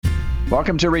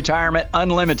Welcome to Retirement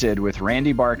Unlimited with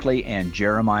Randy Barkley and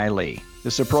Jeremiah Lee.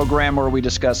 This is a program where we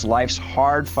discuss life's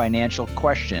hard financial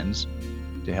questions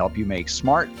to help you make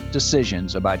smart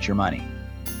decisions about your money.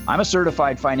 I'm a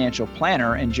certified financial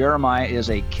planner, and Jeremiah is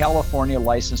a California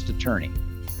licensed attorney.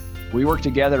 We work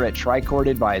together at Tricord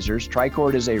Advisors.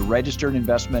 Tricord is a registered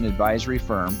investment advisory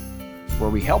firm where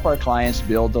we help our clients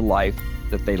build the life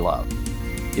that they love.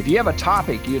 If you have a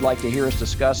topic you'd like to hear us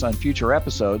discuss on future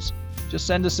episodes, just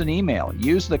send us an email.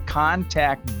 Use the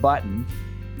contact button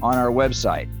on our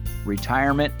website,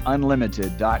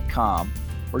 retirementunlimited.com,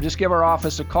 or just give our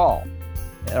office a call.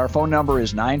 Our phone number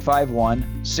is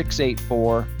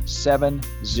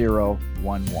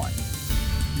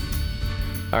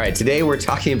 951-684-7011. All right, today we're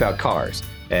talking about cars.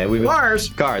 Cars. We've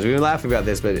been laughing about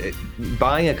this, but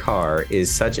buying a car is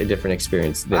such a different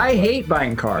experience. I hate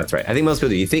buying cars. That's right. I think most people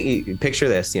do. You picture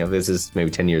this, this is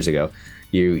maybe 10 years ago.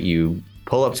 You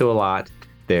pull up to a lot.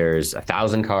 There's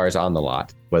 1,000 cars on the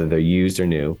lot, whether they're used or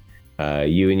new.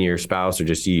 You and your spouse or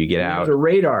just you get out. The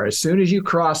radar. As soon as you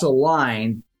cross a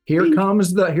line, here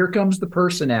comes the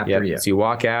person after you. So you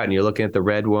walk out and you're looking at the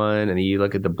red one, and you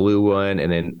look at the blue one, and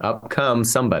then up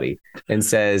comes somebody and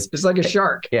says, "It's like a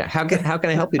shark." Yeah. How can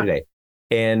I help you today?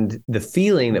 And the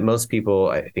feeling that most people,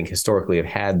 I think, historically have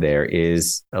had there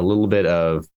is a little bit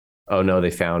of, "Oh no,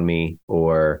 they found me,"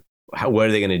 or "What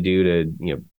are they going to do to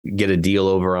get a deal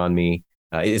over on me?"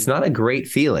 It's not a great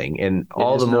feeling, and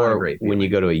all the more when you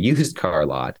go to a used car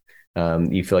lot,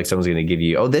 you feel like someone's going to give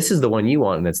you, "Oh, this is the one you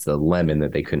want," and it's the lemon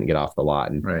that they couldn't get off the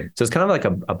lot. And right. So it's kind of like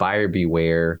a buyer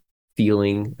beware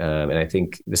feeling, and I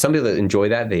think there's some people that enjoy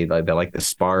that. They like the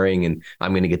sparring, and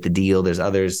I'm going to get the deal. There's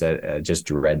others that just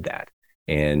dread that.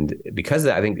 And because of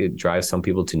that, I think it drives some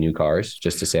people to new cars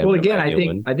just to say, well, again,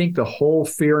 I think the whole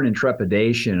fear and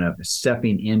trepidation of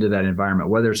stepping into that environment,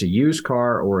 whether it's a used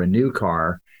car or a new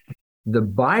car, the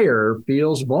buyer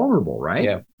feels vulnerable, right?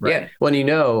 Yeah. Right. Yeah. Well,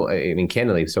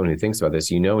 candidly, if someone who thinks about this,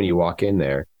 when you walk in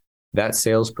there, that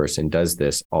salesperson does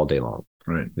this all day long.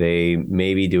 Right. They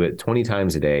maybe do it 20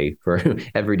 times a day for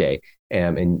every day.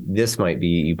 And this might be,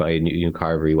 you buy a new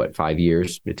car every 5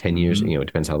 years, 10 years, it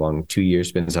depends how long, 2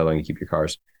 years, depends how long you keep your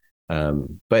cars.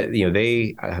 But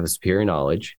they have a superior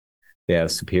knowledge. They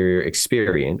have superior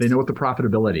experience. They know what the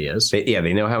profitability is.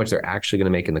 They know how much they're actually going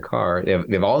to make in the car. They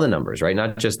have all the numbers, right?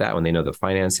 Not just that one. They know the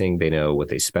financing. They know what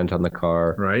they spent on the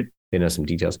car. Right. They know some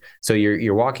details. So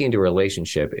you're walking into a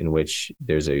relationship in which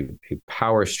there's a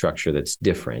power structure that's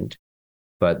different,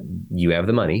 but you have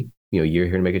the money. You're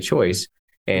here to make a choice.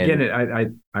 And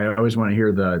again, I always want to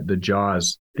hear the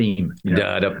Jaws theme.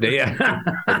 Yeah.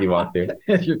 As you walk through,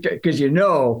 because you're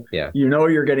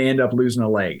going to end up losing a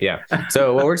leg. Yeah.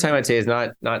 So what we're talking about today is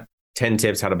not 10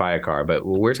 tips how to buy a car, but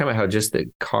we're talking about how just the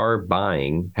car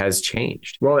buying has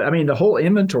changed. Well, the whole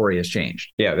inventory has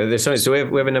changed. Yeah. There's so we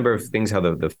have a number of things, how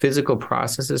the physical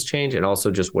process has changed, and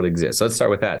also just what exists. So let's start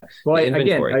with that. Well,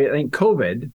 again, I think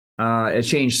COVID it's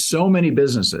changed so many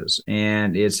businesses,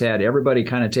 and it's had everybody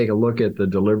kind of take a look at the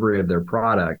delivery of their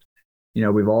product.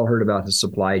 We've all heard about the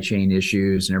supply chain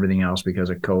issues and everything else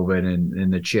because of COVID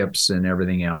and the chips and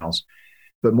everything else.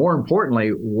 But more importantly,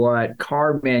 what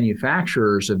car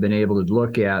manufacturers have been able to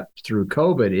look at through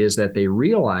COVID is that they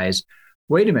realize,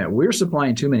 wait a minute, we're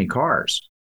supplying too many cars.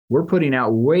 We're putting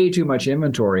out way too much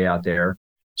inventory out there.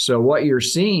 So what you're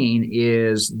seeing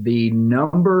is the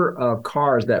number of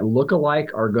cars that look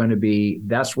alike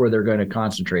that's where they're going to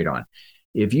concentrate on.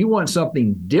 If you want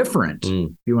something different, if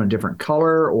you want a different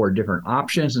color or different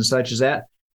options and such as that,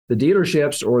 the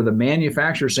dealerships or the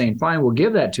manufacturer saying, fine, we'll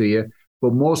give that to you,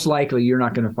 but most likely you're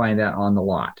not going to find that on the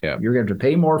lot. Yeah. You're going to have to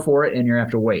pay more for it, and you're going to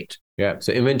have to wait. Yeah.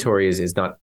 So inventory is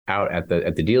not out at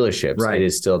the dealerships. Right. It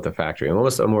is still at the factory.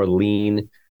 Almost a more lean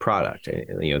product.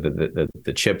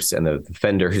 The chips and the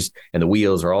fenders and the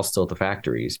wheels are all still at the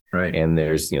factories. Right. And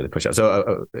there's the push out.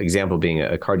 So example being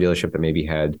a car dealership that maybe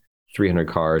had 300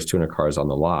 cars, 200 cars on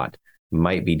the lot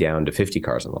might be down to 50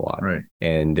 cars on the lot. Right.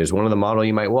 And there's one of the model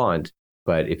you might want,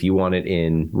 but if you want it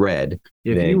in red,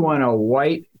 you want a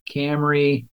white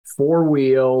Camry, 4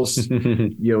 wheels,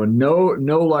 no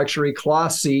luxury,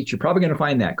 cloth seats, you're probably going to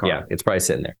find that car. Yeah, it's probably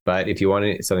sitting there. But if you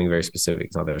want something very specific,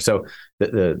 it's not there. So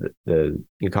the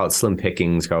you call it slim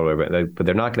pickings, but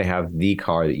they're not going to have the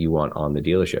car that you want on the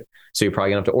dealership. So you're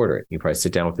probably going to have to order it. You probably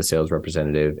sit down with the sales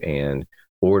representative and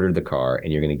order the car,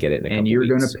 and you're going to get it in a couple and you're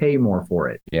weeks. going to pay more for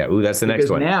it. Yeah. Ooh, that's the next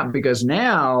one. Because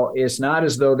now it's not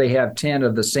as though they have 10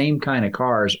 of the same kind of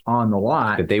cars on the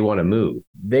lot that they want to move.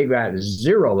 They've got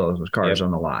 0 of those cars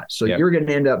on the lot. So you're going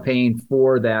to end up paying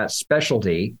for that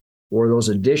specialty or those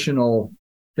additional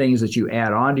things that you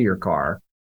add onto your car.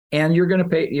 and you're going to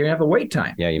pay. You have a wait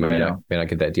time. Yeah, you may not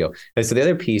get that deal. And so the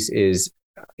other piece is,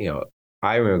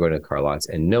 I remember going to car lots,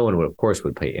 and no one would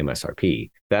pay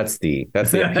MSRP. That's the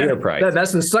pure price.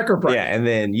 That's the sucker price. Yeah, and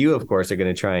then you, of course, are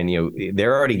going to try and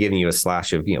they're already giving you a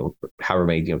slash of however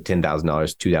many $10,000,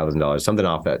 $2,000, something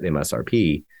off that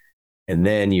MSRP, and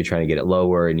then you're trying to get it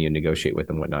lower, and you negotiate with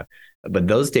them, whatnot. But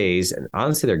those days, and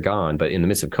honestly, they're gone. But in the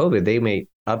midst of COVID, they made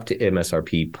up to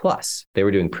MSRP plus. They were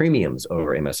doing premiums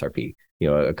over MSRP.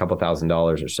 A couple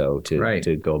 $1,000s or so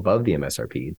to go above the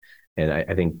MSRP. And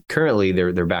I think currently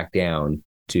they're back down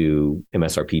to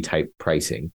MSRP type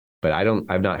pricing, but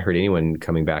I've not heard anyone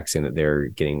coming back saying that they're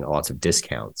getting lots of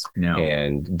discounts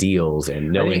and deals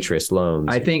and interest loans.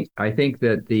 I think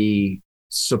that the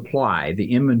supply,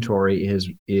 the inventory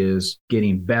is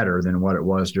getting better than what it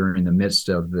was during the midst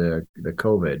of the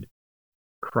COVID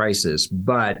crisis.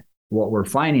 But what we're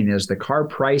finding is the car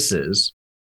prices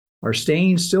are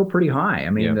staying still pretty high.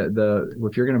 I mean,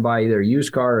 if you're going to buy either a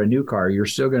used car or a new car, you're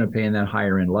still going to pay in that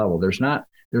higher end level. There's not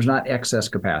excess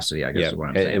capacity, I guess is what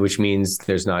I'm saying. Which means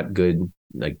there's not good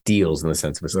deals in the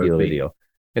sense of a steal of a deal.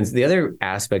 And the other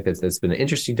aspect that's been an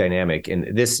interesting dynamic,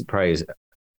 and this is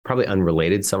probably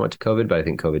unrelated somewhat to COVID, but I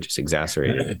think COVID just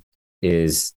exacerbated it,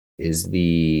 is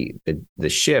the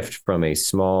shift from a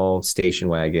small station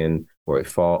wagon or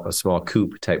a small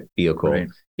coupe type vehicle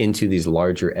into these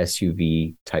larger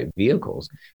SUV type vehicles.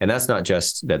 And that's not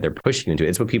just that they're pushing into it.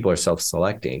 It's what people are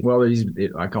self-selecting. Well,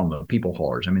 I call them the people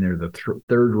haulers. I mean, they're the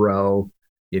third row.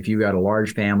 If you got a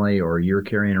large family or you're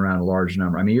carrying around a large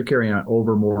number, I mean, you're carrying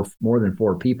over more than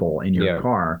 4 people in your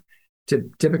car.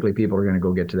 Typically, people are going to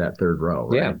go get to that third row.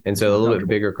 Right? Yeah. And so a little bit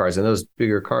bigger cars, and those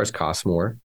bigger cars cost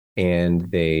more,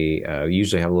 and they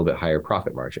usually have a little bit higher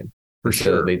profit margin. For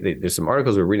sure. So there's some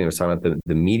articles we're reading that talking about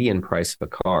the median price of a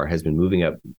car has been moving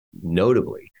up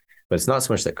notably, but it's not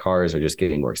so much that cars are just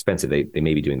getting more expensive. They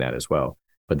may be doing that as well.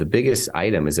 But the biggest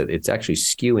item is that it's actually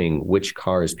skewing which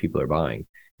cars people are buying.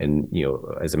 And,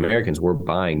 as Americans, we're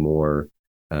buying more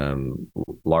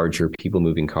larger people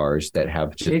moving cars that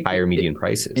have just higher median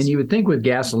prices. And you would think with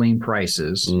gasoline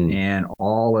prices and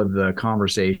all of the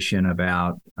conversation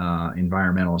about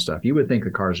environmental stuff, you would think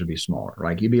the cars would be smaller.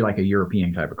 Like you'd be like a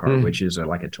European type of car, which is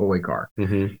like a toy car.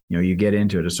 Mm-hmm. You get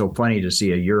into it. It's so funny to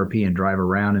see a European drive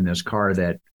around in this car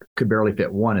that could barely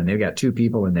fit one, and they've got 2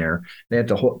 people in there. They have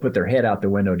to put their head out the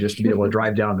window just to be able to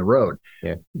drive down the road.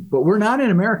 Yeah. But we're not in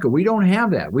America. We don't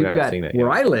have that. We've got where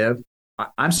I live.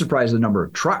 I'm surprised the number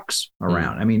of trucks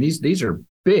around. I mean, these are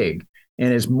big,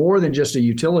 and it's more than just a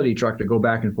utility truck to go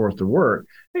back and forth to work.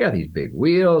 They got these big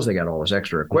wheels. They got all this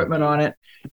extra equipment on it,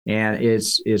 and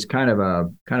it's kind of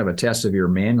a test of your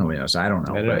manliness. I don't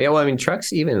know. Yeah, well, I mean,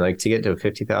 trucks even to get to a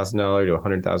 $50,000 to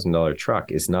 $100,000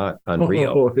 truck is not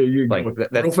unreal. That's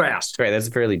real fast. Right, that's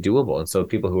fairly doable. And so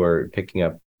people who are picking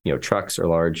up trucks or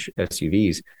large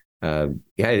SUVs,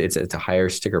 it's a higher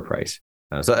sticker price.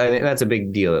 So I think that's a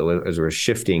big deal as we're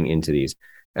shifting into these.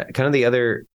 Kind of the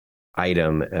other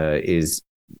item is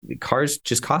cars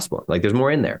just cost more. There's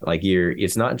more in there.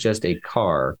 It's not just a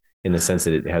car in the sense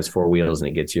that it has 4 wheels and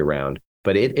it gets you around,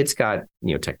 but it's got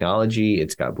technology,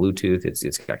 it's got Bluetooth,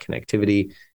 it's got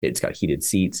connectivity, it's got heated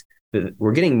seats.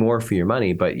 We're getting more for your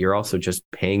money, but you're also just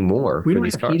paying more for these cars. We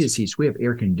don't have heated seats. We have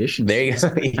air conditioned seats.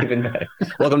 There you go. Even better.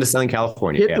 Welcome to Southern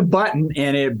California. Hit the button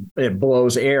and it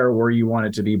blows air where you want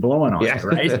it to be blowing on it,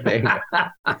 right?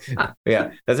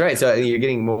 Yeah, that's right. So you're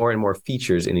getting more and more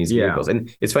features in these vehicles.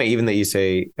 And it's funny, even that you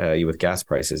say with gas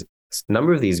prices, a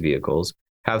number of these vehicles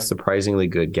have surprisingly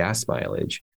good gas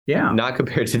mileage. Yeah. Not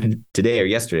compared to today or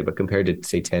yesterday, but compared to,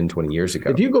 say, 10, 20 years ago.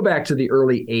 If you go back to the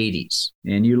early 80s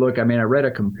and you look, I read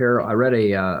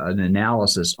an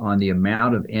analysis on the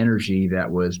amount of energy that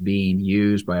was being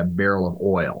used by a barrel of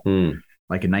oil,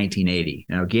 like in 1980.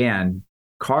 Now, again,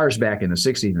 cars back in the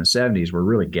 60s and the 70s were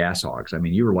really gas hogs. I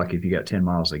mean, you were lucky if you got 10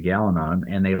 miles a gallon on them,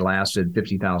 and they lasted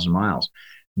 50,000 miles.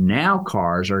 Now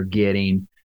cars are getting,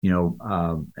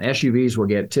 SUVs will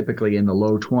get typically in the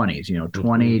low 20s,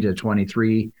 20 to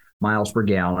 23 miles per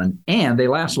gallon, and they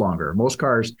last longer. Most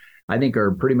cars, I think,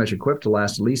 are pretty much equipped to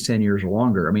last at least 10 years or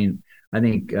longer. I mean, I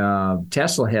think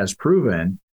Tesla has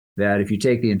proven that if you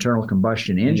take the internal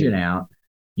combustion engine out,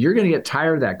 you're going to get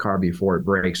tired of that car before it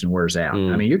breaks and wears out.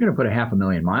 I mean, you're going to put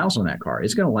 500,000 miles on that car.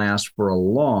 It's going to last for a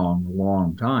long,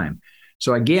 long time.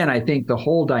 So again, I think the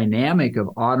whole dynamic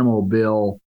of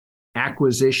automobile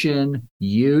acquisition,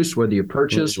 use, whether you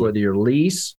purchase, whether you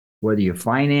lease, whether you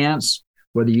finance,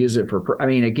 whether you use it for,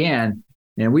 again,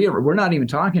 and we're not even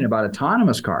talking about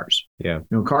autonomous cars. Yeah.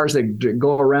 Cars that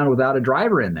go around without a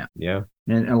driver in them. Yeah.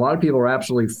 And a lot of people are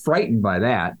absolutely frightened by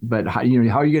that. But how are you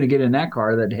going to get in that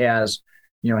car that has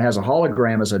has a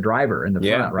hologram as a driver in the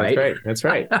front, right? That's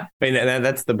right. I mean,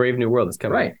 that's the brave new world that's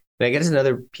coming. Right. And I guess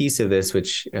another piece of this,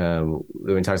 which we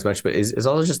haven't talked so much, but is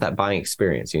also just that buying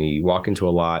experience. You walk into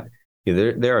a lot.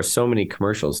 There are so many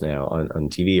commercials now on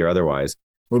TV or otherwise.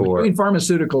 Between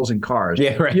pharmaceuticals and cars.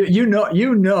 Yeah, right. You know.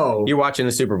 You're watching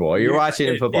the Super Bowl. You're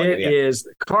watching football. It is.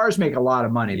 Cars make a lot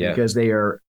of money because they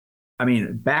are,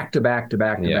 back to back to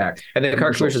back to back. And then the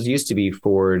car commercials used to be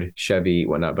Ford, Chevy,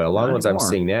 whatnot, but a lot of ones I'm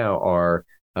seeing now are,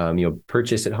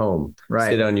 purchase at home,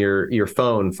 sit on your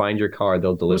phone, find your car,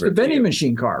 they'll deliver. It's the vending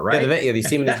machine car, right? Yeah, you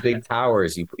see them in these big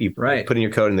towers. You put in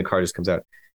your code and the car just comes out.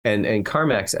 And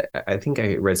CarMax, I think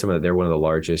I read some of that. They're one of the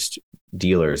largest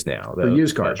dealers now. For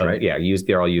used cars, right? Yeah,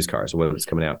 they're all used cars, what's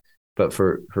coming out. But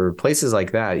for places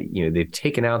like that, they've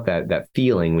taken out that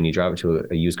feeling when you drive into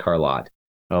a used car lot.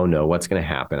 Oh no, what's going to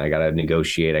happen? I got to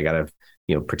negotiate. I got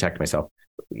to, protect myself.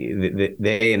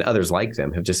 They and others like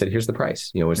them have just said, here's the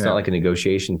price. It's not like a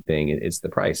negotiation thing. It's the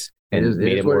price. And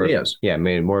made it more. It is. Yeah,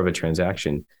 made it more of a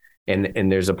transaction.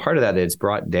 And there's a part of that that's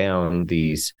brought down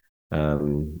these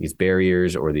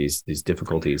barriers or these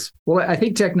difficulties. Well, I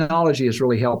think technology has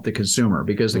really helped the consumer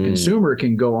because the consumer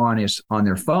can go on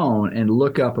their phone and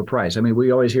look up a price.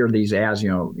 We always hear these ads,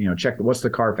 check what's the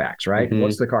Carfax, right? Mm-hmm.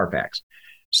 What's the Carfax?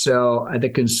 So the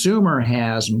consumer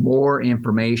has more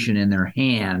information in their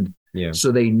hand. Yeah.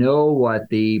 So they know what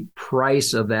the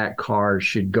price of that car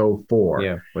should go for.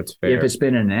 Yeah, what's fair. If it's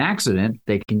been in an accident,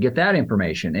 they can get that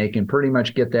information. They can pretty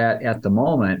much get that at the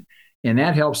moment. And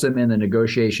that helps them in the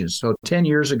negotiations. So 10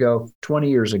 years ago, 20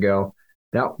 years ago,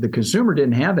 the consumer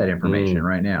didn't have that information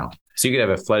right now. So you could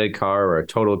have a flooded car or a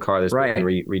total car that's been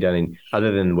redone,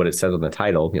 other than what it says on the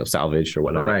title, salvaged or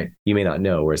whatnot. Right. You may not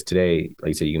know. Whereas today, like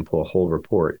you said, you can pull a whole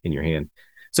report in your hand.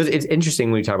 So it's interesting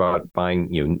when we talk about buying,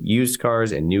 used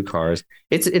cars and new cars.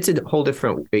 It can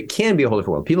be a whole different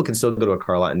world. People can still go to a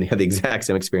car lot and have the exact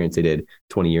same experience they did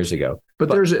 20 years ago. But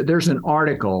there's an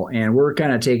article, and we're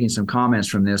kind of taking some comments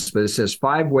from this, but it says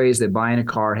 5 ways that buying a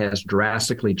car has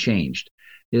drastically changed.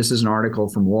 This is an article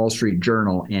from Wall Street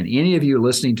Journal, and any of you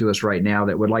listening to us right now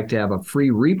that would like to have a free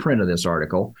reprint of this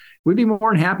article, we'd be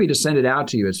more than happy to send it out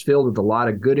to you. It's filled with a lot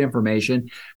of good information,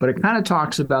 but it kind of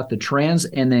talks about the trends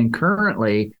and then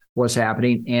currently what's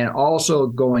happening and also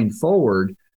going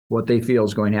forward what they feel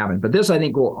is going to happen. But this, I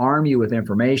think, will arm you with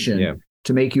information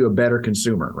to make you a better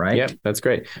consumer, right? Yep, that's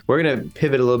great. We're going to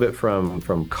pivot a little bit from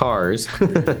cars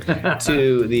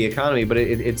to the economy, but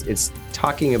it's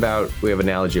talking about, we have an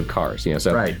analogy of cars, So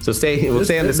so stay on this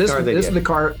car. This is the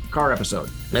car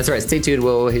episode. That's right. Stay tuned.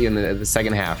 We'll hit you in the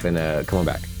second half and come on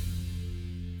back.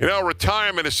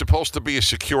 Retirement is supposed to be a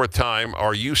secure time.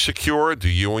 Are you secure? Do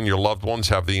you and your loved ones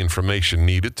have the information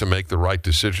needed to make the right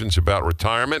decisions about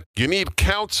retirement? You need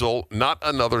counsel, not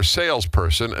another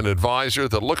salesperson, an advisor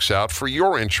that looks out for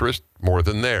your interest more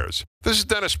than theirs. This is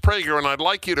Dennis Prager, and I'd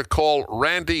like you to call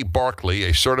Randy Barkley,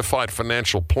 a certified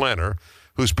financial planner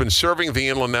who's been serving the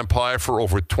Inland Empire for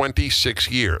over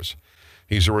 26 years.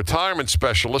 He's a retirement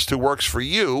specialist who works for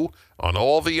you on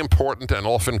all the important and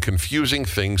often confusing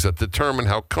things that determine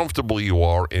how comfortable you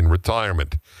are in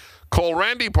retirement. Call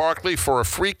Randy Barkley for a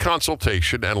free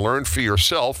consultation and learn for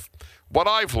yourself what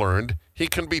I've learned. He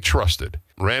can be trusted.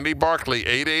 Randy Barkley,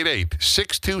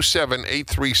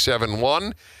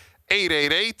 888-627-8371,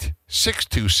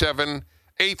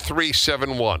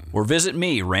 888-627-8371. Or visit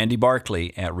me, Randy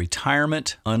Barkley, at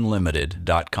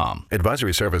retirementunlimited.com.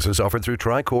 Advisory services offered through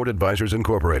Tricord Advisors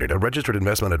Incorporated, a registered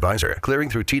investment advisor. Clearing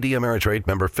through TD Ameritrade,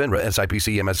 member FINRA,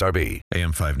 SIPC, MSRB.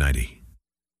 AM 590,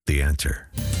 The Answer.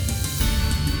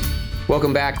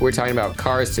 Welcome back. We're talking about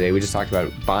cars today. We just talked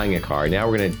about buying a car. Now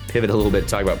we're going to pivot a little bit,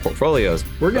 talk about portfolios.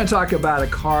 We're going to talk about a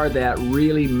car that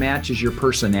really matches your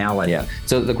personality. Yeah.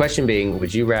 So the question being,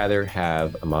 would you rather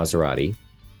have a Maserati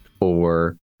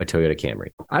or a Toyota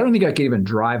Camry? I don't think I could even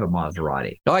drive a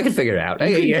Maserati. No, I can figure it out. I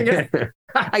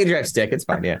can drive stick. It's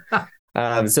fine. Yeah.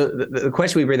 So the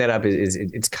question we bring that up is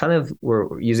it's kind of,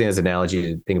 we're using it as an analogy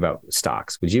to think about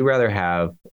stocks. Would you rather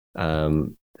have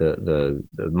the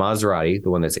Maserati, the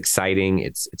one that's exciting,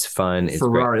 it's fun, it's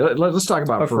Ferrari? Great. Let's talk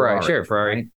about Ferrari. Sure,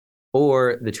 Ferrari. Right?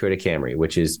 Or the Toyota Camry,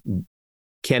 which is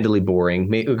candidly boring.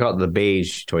 We call it the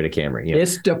beige Toyota Camry.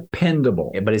 It's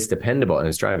dependable. But it's dependable and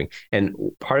it's driving. And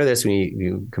part of this, when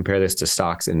you compare this to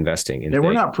stocks investing. And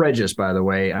we're not prejudiced, by the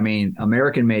way.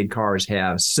 American-made cars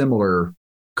have similar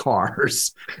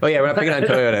cars. Oh, yeah, we're not picking on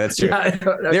Toyota. That's true.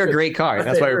 They're a great car.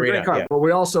 That's why we're bringing it up. But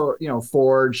we also,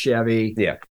 Ford, Chevy.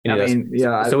 Yeah.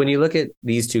 So when you look at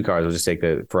these two cars, we'll just take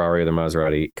the Ferrari or the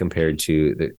Maserati compared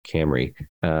to the Camry.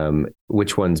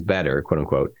 Which one's better, quote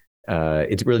unquote?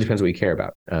 It really depends what you care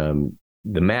about.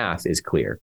 The math is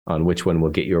clear. on which one will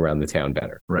get you around the town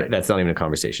better. Right. That's not even a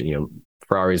conversation.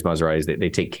 Ferraris, Maseratis, they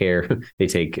take care. They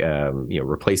take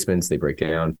replacements. They break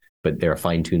down, but they're a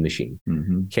fine-tuned machine.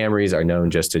 Mm-hmm. Camrys are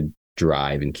known just to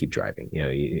drive and keep driving.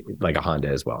 Like a Honda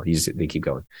as well. They keep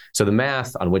going. So the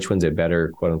math on which one's a better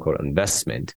quote unquote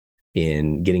investment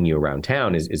in getting you around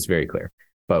town is very clear.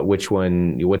 But which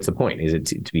one? What's the point? Is it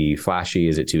to be flashy?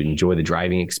 Is it to enjoy the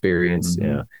driving experience?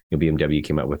 Mm-hmm. BMW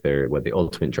came out with what the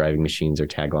ultimate driving machines, or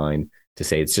tagline, to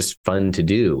say it's just fun to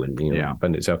do and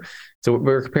fun to, so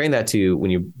we're comparing that to when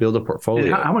you build a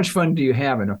portfolio. How much fun do you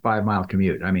have in a 5-mile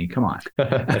commute? I mean, come on.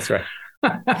 That's right.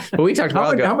 But we talked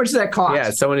about how much does that cost?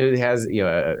 Yeah, someone who has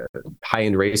a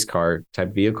high-end race car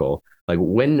type vehicle. Like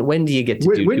when do you get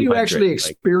to do? When do you actually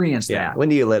experience that? When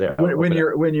do you let it?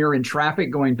 When you're in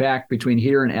traffic going back between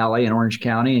here and LA and Orange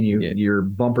County, and you're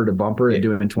bumper to bumper and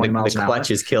doing 20 miles an hour. The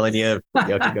clutch is killing you.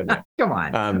 Come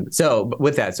on. So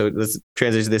with that, let's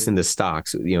transition this into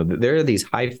stocks. There are these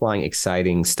high-flying,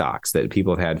 exciting stocks that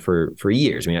people have had for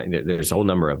years. I mean, there's a whole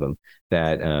number of them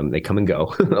that they come and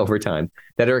go over time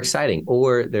that are exciting.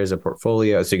 Or there's a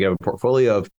portfolio. So you have a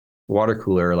portfolio of water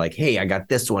cooler, like, hey, I got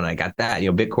this one, I got that.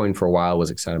 Bitcoin for a while was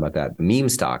exciting about that. The meme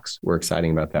stocks were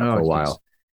exciting about that for a while.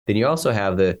 Then you also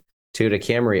have the Toyota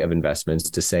Camry of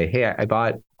investments to say, hey, I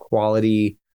bought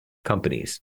quality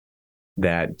companies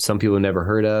that some people never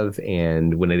heard of,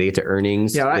 and when they get to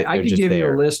earnings, I could give you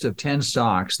a list of 10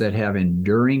 stocks that have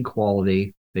enduring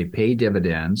quality. They pay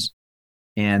dividends,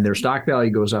 and their stock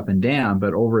value goes up and down,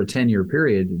 but over a 10-year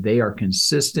period, they are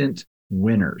consistent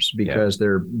winners because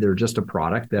they're just a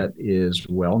product that is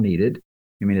well needed.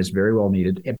 I mean, it's very well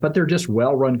needed, but they're just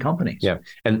well-run companies. Yeah,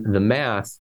 and the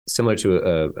math, similar to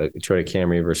a Toyota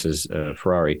Camry versus a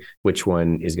Ferrari, which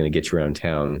one is going to get you around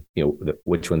town?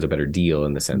 Which one's a better deal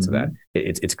in the sense of that?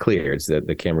 It's clear. It's that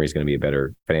the Camry is going to be a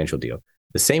better financial deal.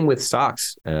 The same with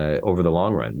stocks over the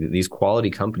long run. These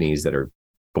quality companies that are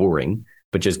boring,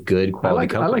 but just good quality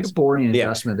companies. I like a boring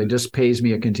investment that just pays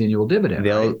me a continual dividend.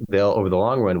 They'll over the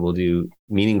long run will do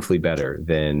meaningfully better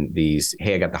than these.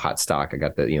 Hey, I got the hot stock. I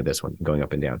got the this one going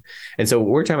up and down. And so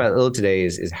what we're talking about a little today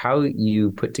is how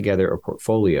you put together a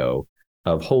portfolio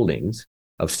of holdings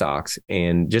of stocks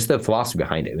and just the philosophy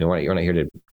behind it. You're not here to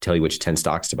tell you which 10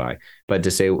 stocks to buy, but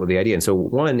to say the idea. And so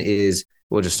one is,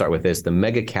 we'll just start with this, the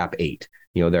Mega Cap 8.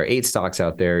 There are 8 stocks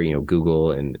out there,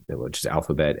 Google, and which is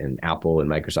Alphabet, and Apple and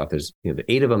Microsoft. There's the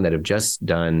 8 of them that have just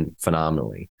done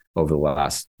phenomenally over the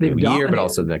last year, but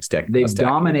also the next decade. They've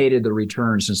dominated the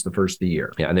return since the first of the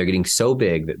year. Yeah, and they're getting so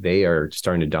big that they are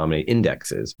starting to dominate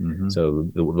indexes. Mm-hmm. So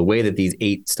the way that these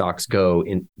 8 stocks go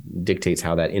dictates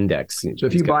how that index. So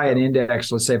if you buy an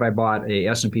index, let's say if I bought a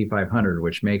S&P 500,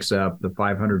 which makes up the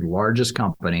 500 largest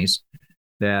companies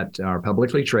that are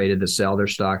publicly traded that sell their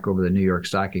stock over the New York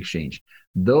Stock Exchange.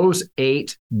 Those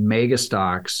 8 mega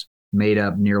stocks made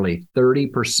up nearly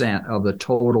 30% of the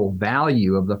total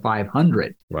value of the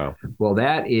 500. Wow. Well,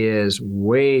 that is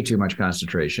way too much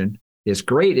concentration. It's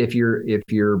great if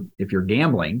you're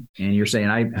gambling and you're saying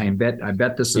I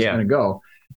bet this is going to go.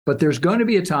 But there's going to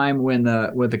be a time when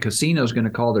the casino is going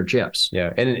to call their chips.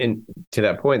 Yeah, and to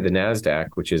that point, the NASDAQ,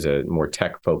 which is a more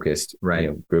tech-focused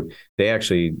group, they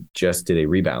actually just did a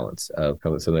rebalance of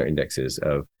some of their indexes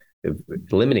of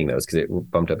limiting those because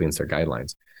it bumped up against their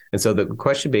guidelines. And so the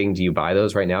question being, do you buy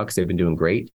those right now because they've been doing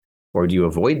great, or do you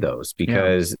avoid those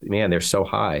because, man, they're so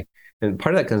high? And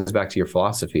part of that comes back to your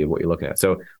philosophy of what you're looking at.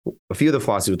 So a few of the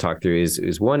philosophies we'll talk through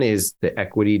is one is the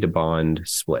equity to bond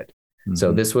split. Mm-hmm.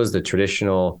 So this was the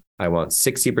traditional, I want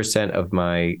 60% of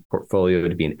my portfolio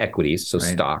to be in equities, so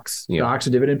stocks. Stocks,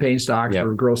 dividend paying stocks,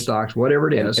 or growth stocks, whatever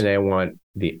it is. And I want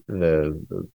the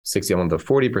 60, I want the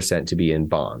 40% to be in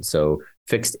bonds. So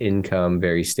fixed income,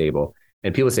 very stable.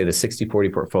 And people say the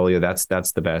 60-40 portfolio, that's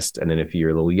the best. And then if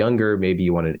you're a little younger, maybe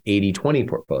you want an 80-20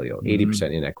 portfolio,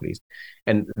 80% in equities.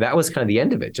 And that was kind of the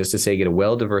end of it, just to say get a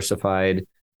well-diversified,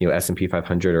 S&P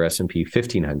 500 or S&P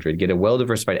 1500, get a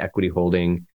well-diversified equity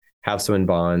holding, have some in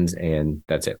bonds, and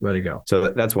that's it. Let it go.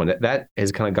 So that's one. That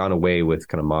has kind of gone away with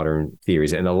kind of modern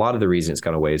theories. And a lot of the reason it's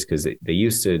gone away is because they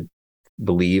used to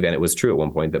believe, and it was true at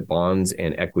one point, that bonds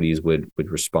and equities would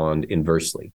respond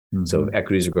inversely. Mm-hmm. So if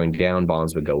equities are going down,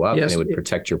 bonds would go up, and it would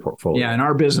protect your portfolio. Yeah, and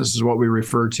our business is what we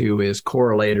refer to as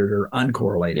correlated or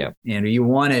uncorrelated. Yeah. And you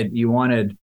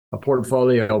wanted a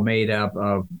portfolio made up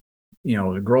of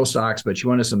the growth stocks, but you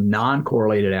wanted some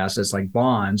non-correlated assets like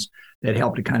bonds that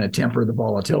help to kind of temper the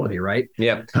volatility, right?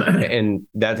 Yeah, and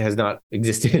that has not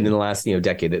existed in the last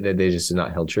decade. They just have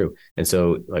not held true. And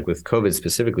so, like with COVID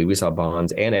specifically, we saw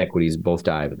bonds and equities both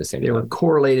dive at the same time. They were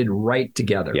correlated right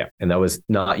together. Yeah, and that was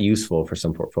not useful for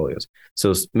some portfolios.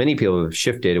 So many people have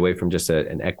shifted away from just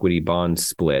an equity bond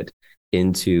split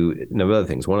into a number of other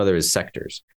things. One other is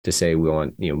sectors, to say we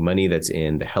want money that's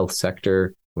in the health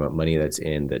sector, we want money that's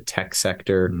in the tech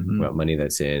sector, we want money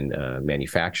that's in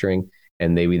manufacturing,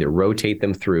 and they either rotate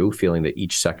them through, feeling that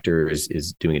each sector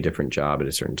is doing a different job at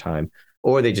a certain time,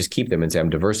 or they just keep them and say, I'm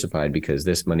diversified because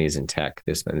this money is in tech,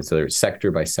 this money. So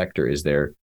sector by sector is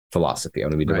their philosophy. I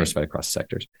want to be diversified across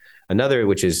sectors. Another,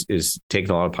 which is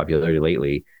taken a lot of popularity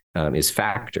lately, is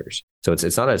factors. So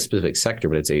it's not a specific sector,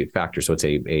 but it's a factor. So it's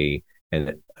a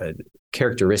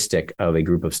characteristic of a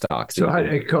group of stocks.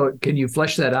 So can you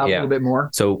flesh that out a little bit more?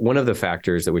 So one of the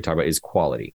factors that we talk about is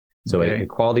quality. So a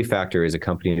quality factor is a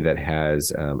company that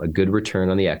has a good return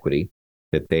on the equity,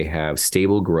 that they have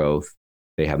stable growth,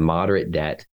 they have moderate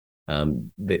debt.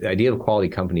 The idea of quality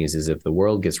companies is if the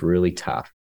world gets really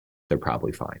tough, they're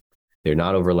probably fine. They're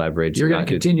not over leveraged. You're going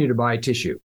to continue to buy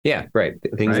tissue. Yeah, right.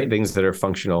 Things that are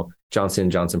functional. Johnson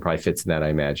 & Johnson probably fits in that, I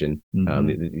imagine.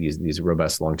 These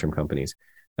robust long-term companies.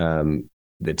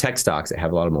 The tech stocks that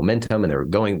have a lot of momentum and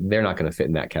they're not going to fit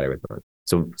in that category.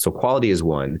 So quality is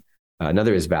one.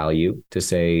 Another is value, to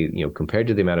say, compared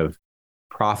to the amount of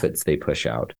profits they push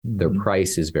out, their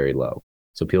price is very low.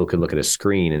 So people could look at a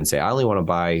screen and say, I only want to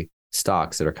buy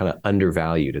stocks that are kind of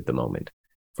undervalued at the moment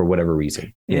for whatever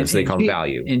reason. So they call them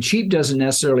value. And cheap doesn't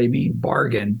necessarily mean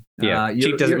bargain. Yeah,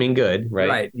 cheap doesn't mean good, right?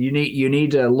 Right. You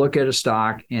need to look at a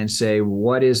stock and say,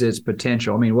 what is its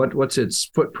potential? I mean, what's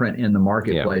its footprint in the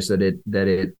marketplace that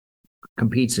it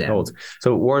competes in?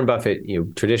 So Warren Buffett,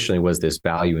 traditionally was this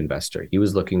value investor. He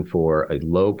was looking for a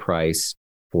low price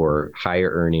for higher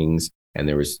earnings, and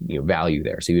there was value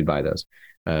there, so he would buy those.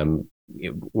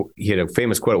 He had a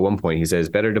famous quote at one point. He says,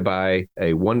 better to buy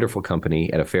a wonderful company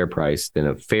at a fair price than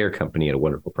a fair company at a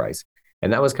wonderful price.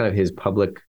 And that was kind of his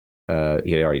public, he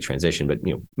had already transitioned, but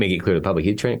make it clear to the public,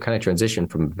 he kind of transitioned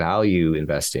from value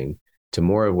investing to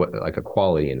more of like a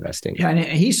quality investing. Yeah, and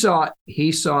he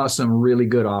saw some really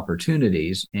good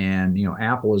opportunities. And,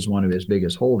 Apple is one of his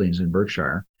biggest holdings in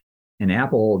Berkshire. And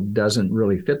Apple doesn't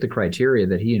really fit the criteria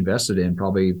that he invested in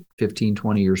probably 15,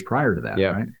 20 years prior to that.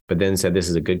 Yeah. Right? But then said this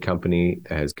is a good company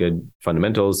that has good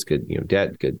fundamentals, good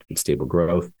debt, good stable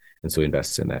growth. And so he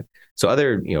invests in that. So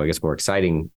other, I guess more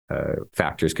exciting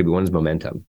factors could be one's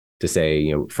momentum, to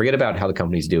say, forget about how the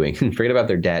company's doing, forget about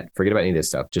their debt, forget about any of this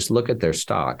stuff. Just look at their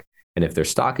stock. And if their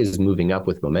stock is moving up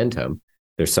with momentum,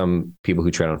 there's some people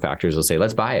who trade on factors will say,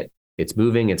 let's buy it. It's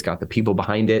moving. It's got the people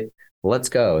behind it. Let's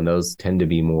go. And those tend to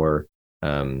be more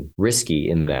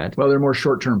risky in that. Well, they're more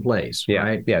short-term plays. Yeah.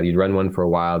 Right? Yeah. You'd run one for a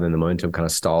while, then the momentum kind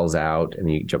of stalls out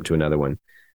and you jump to another one.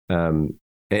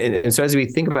 And so as we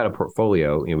think about a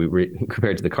portfolio,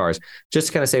 compared to the cars, just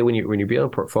to kind of say, when you're building a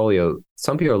portfolio,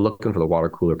 some people are looking for the water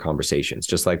cooler conversations,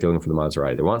 just like they're looking for the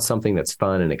Maserati. They want something that's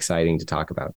fun and exciting to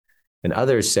talk about. And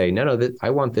others say, no, I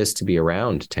want this to be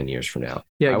around 10 years from now.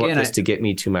 I want this to get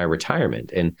me to my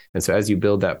retirement. And so as you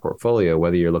build that portfolio,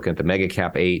 whether you're looking at the mega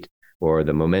cap 8 or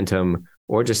the momentum,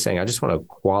 or just saying, I just want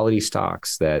quality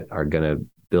stocks that are going to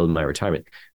build my retirement,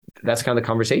 that's kind of the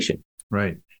conversation.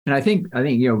 Right. And I think,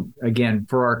 again,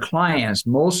 for our clients,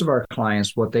 most of our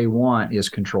clients, what they want is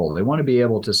control. They want to be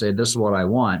able to say, this is what I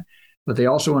want, but they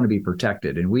also want to be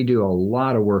protected. And we do a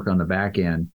lot of work on the back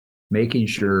end, making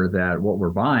sure that what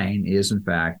we're buying is, in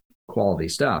fact, quality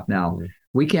stuff. Now,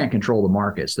 we can't control the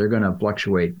markets. They're going to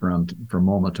fluctuate from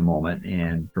moment to moment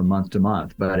and from month to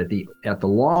month. But at the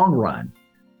long run,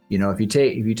 if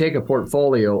you take a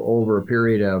portfolio over a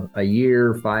period of a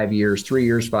year, 5 years, 3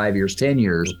 years, 5 years, 10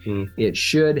 years, it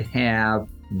should have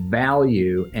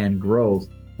value and growth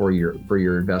for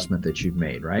your investment that you've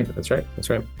made, right? That's right.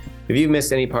 If you've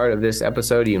missed any part of this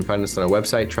episode, you can find us on our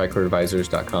website,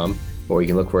 tricorderadvisors.com, or you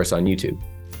can look for us on YouTube.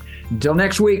 Until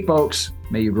next week, folks,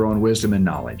 may you grow in wisdom and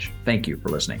knowledge. Thank you for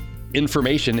listening.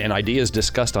 Information and ideas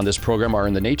discussed on this program are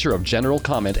in the nature of general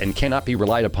comment and cannot be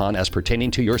relied upon as pertaining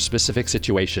to your specific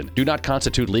situation. Do not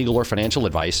constitute legal or financial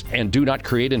advice, and do not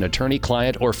create an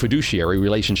attorney-client or fiduciary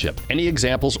relationship. Any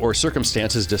examples or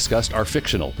circumstances discussed are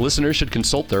fictional. Listeners should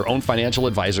consult their own financial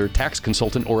advisor, tax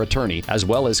consultant, or attorney, as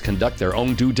well as conduct their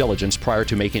own due diligence prior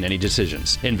to making any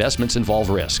decisions. Investments involve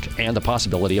risk and the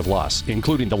possibility of loss,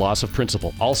 including the loss of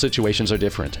principal. All situations are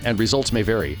different, and results may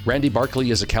vary. Randy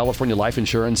Barkley is a California life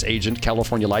insurance agent,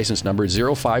 California license number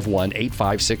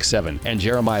 0518567, and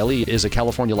Jeremiah Lee is a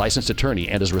California licensed attorney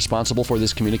and is responsible for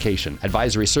this communication.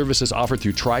 Advisory services offered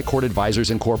through Tri-Court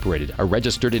Advisors Incorporated, a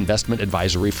registered investment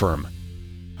advisory firm.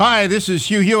 Hi, this is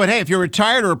Hugh Hewitt. Hey, if you're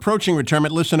retired or approaching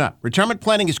retirement, listen up. Retirement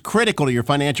planning is critical to your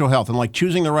financial health, and like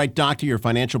choosing the right doctor, your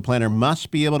financial planner must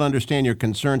be able to understand your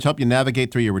concerns, help you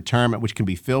navigate through your retirement, which can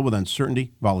be filled with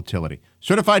uncertainty, volatility.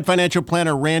 Certified financial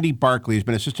planner Randy Barkley has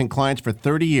been assisting clients for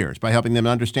 30 years by helping them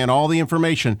understand all the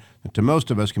information that to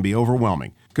most of us can be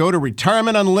overwhelming. Go to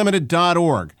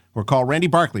retirementunlimited.org or call Randy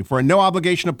Barkley for a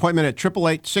no-obligation appointment at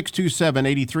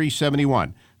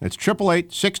 888-627-8371. That's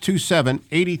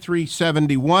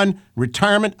 888-627-8371,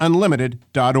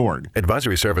 retirementunlimited.org.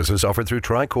 Advisory services offered through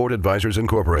Tricord Advisors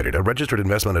Incorporated, a registered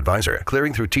investment advisor,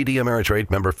 clearing through TD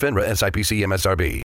Ameritrade, member FINRA, SIPC, MSRB.